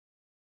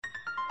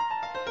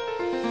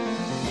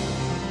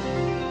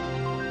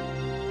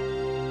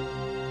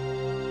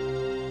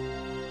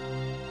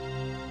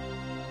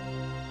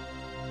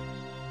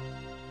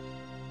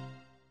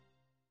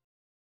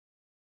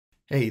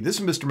Hey, this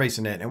is Mr.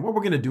 Masonette, and what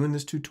we're going to do in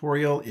this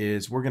tutorial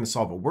is we're going to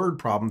solve a word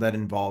problem that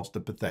involves the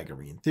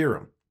Pythagorean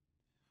Theorem.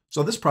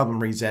 So this problem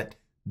reads that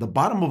the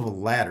bottom of a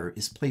ladder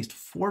is placed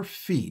 4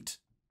 feet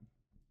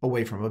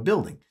away from a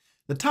building.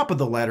 The top of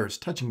the ladder is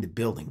touching the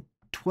building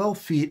 12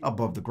 feet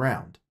above the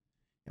ground.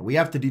 And we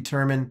have to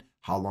determine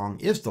how long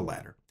is the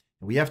ladder.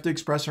 And we have to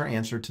express our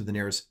answer to the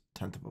nearest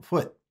tenth of a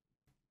foot.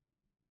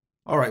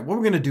 All right, what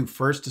we're going to do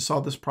first to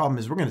solve this problem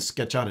is we're going to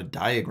sketch out a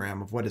diagram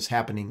of what is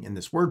happening in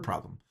this word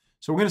problem.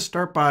 So we're going to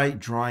start by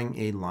drawing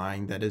a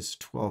line that is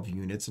 12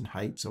 units in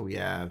height. So we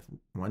have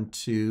 1,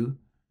 2,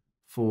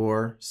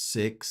 4,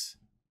 6,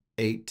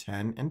 8,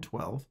 10, and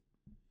 12.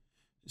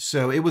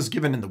 So it was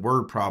given in the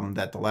word problem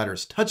that the ladder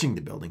is touching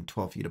the building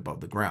 12 feet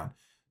above the ground.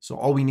 So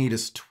all we need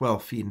is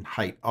 12 feet in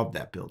height of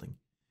that building.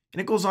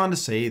 And it goes on to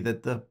say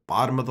that the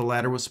bottom of the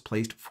ladder was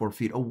placed 4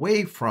 feet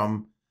away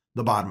from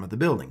the bottom of the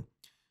building.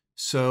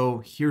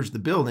 So here's the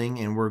building,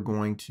 and we're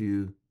going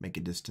to make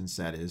a distance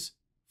that is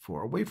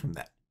 4 away from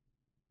that.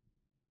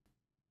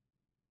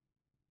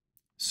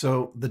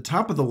 So the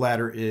top of the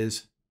ladder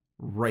is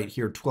right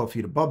here, 12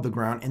 feet above the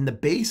ground, and the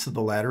base of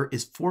the ladder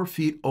is 4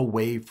 feet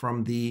away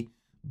from the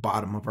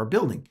bottom of our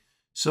building.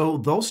 So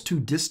those two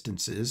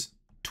distances,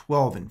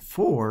 12 and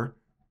 4,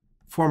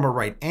 form a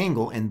right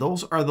angle, and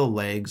those are the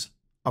legs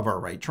of our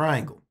right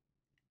triangle.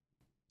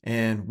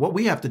 And what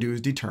we have to do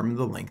is determine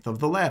the length of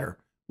the ladder,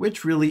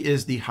 which really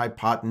is the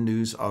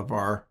hypotenuse of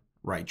our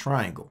right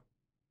triangle.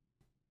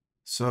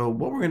 So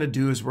what we're going to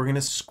do is we're going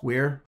to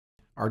square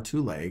our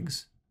two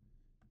legs,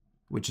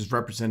 which is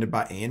represented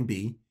by A and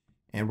B,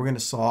 and we're going to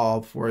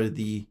solve for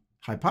the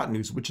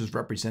hypotenuse, which is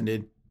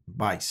represented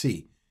by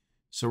C.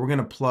 So we're going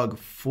to plug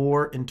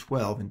 4 and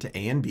 12 into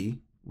A and B,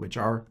 which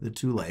are the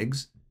two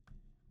legs.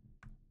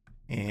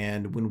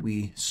 And when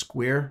we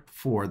square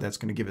 4, that's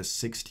going to give us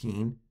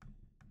 16,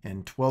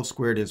 and 12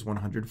 squared is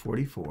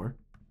 144.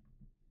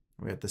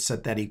 We have to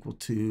set that equal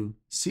to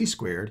C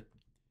squared.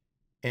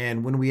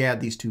 And when we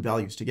add these two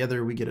values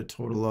together, we get a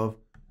total of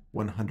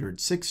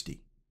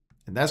 160.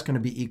 And that's going to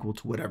be equal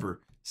to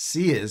whatever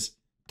C is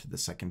to the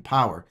second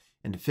power.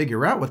 And to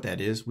figure out what that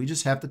is, we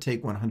just have to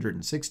take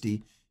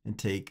 160 and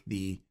take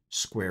the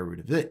square root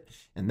of it.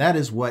 And that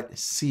is what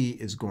C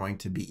is going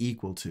to be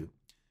equal to.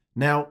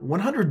 Now,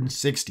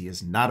 160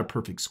 is not a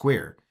perfect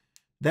square.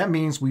 That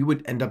means we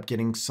would end up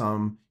getting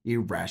some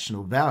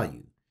irrational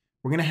value.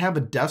 We're going to have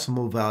a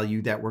decimal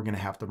value that we're going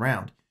to have to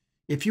round.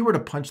 If you were to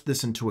punch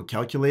this into a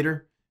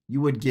calculator,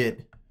 you would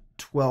get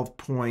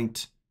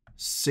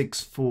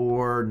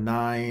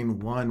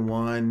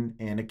 12.64911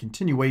 and a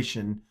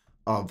continuation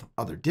of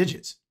other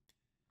digits.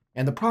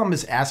 And the problem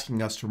is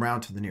asking us to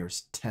round to the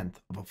nearest tenth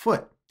of a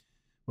foot.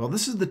 Well,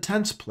 this is the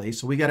tenths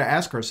place, so we got to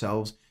ask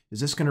ourselves,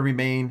 is this going to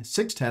remain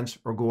 6 tenths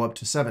or go up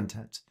to 7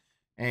 tenths?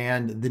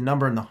 And the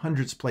number in the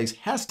hundredths place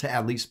has to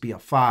at least be a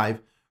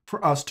 5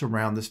 for us to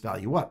round this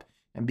value up.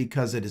 And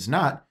because it is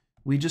not,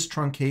 we just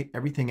truncate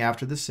everything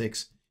after the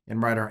 6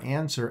 and write our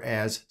answer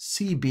as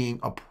C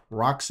being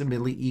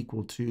approximately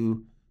equal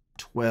to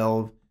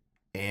 12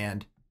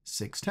 and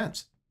 6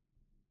 tenths.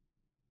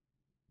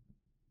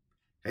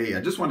 Hey,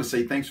 I just want to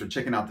say thanks for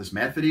checking out this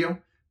math video.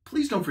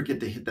 Please don't forget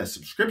to hit that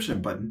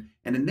subscription button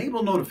and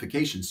enable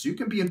notifications so you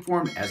can be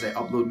informed as I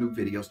upload new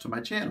videos to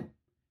my channel.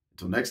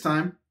 Until next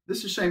time,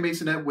 this is Shane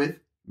Masonette with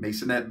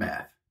Masonette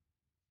Math.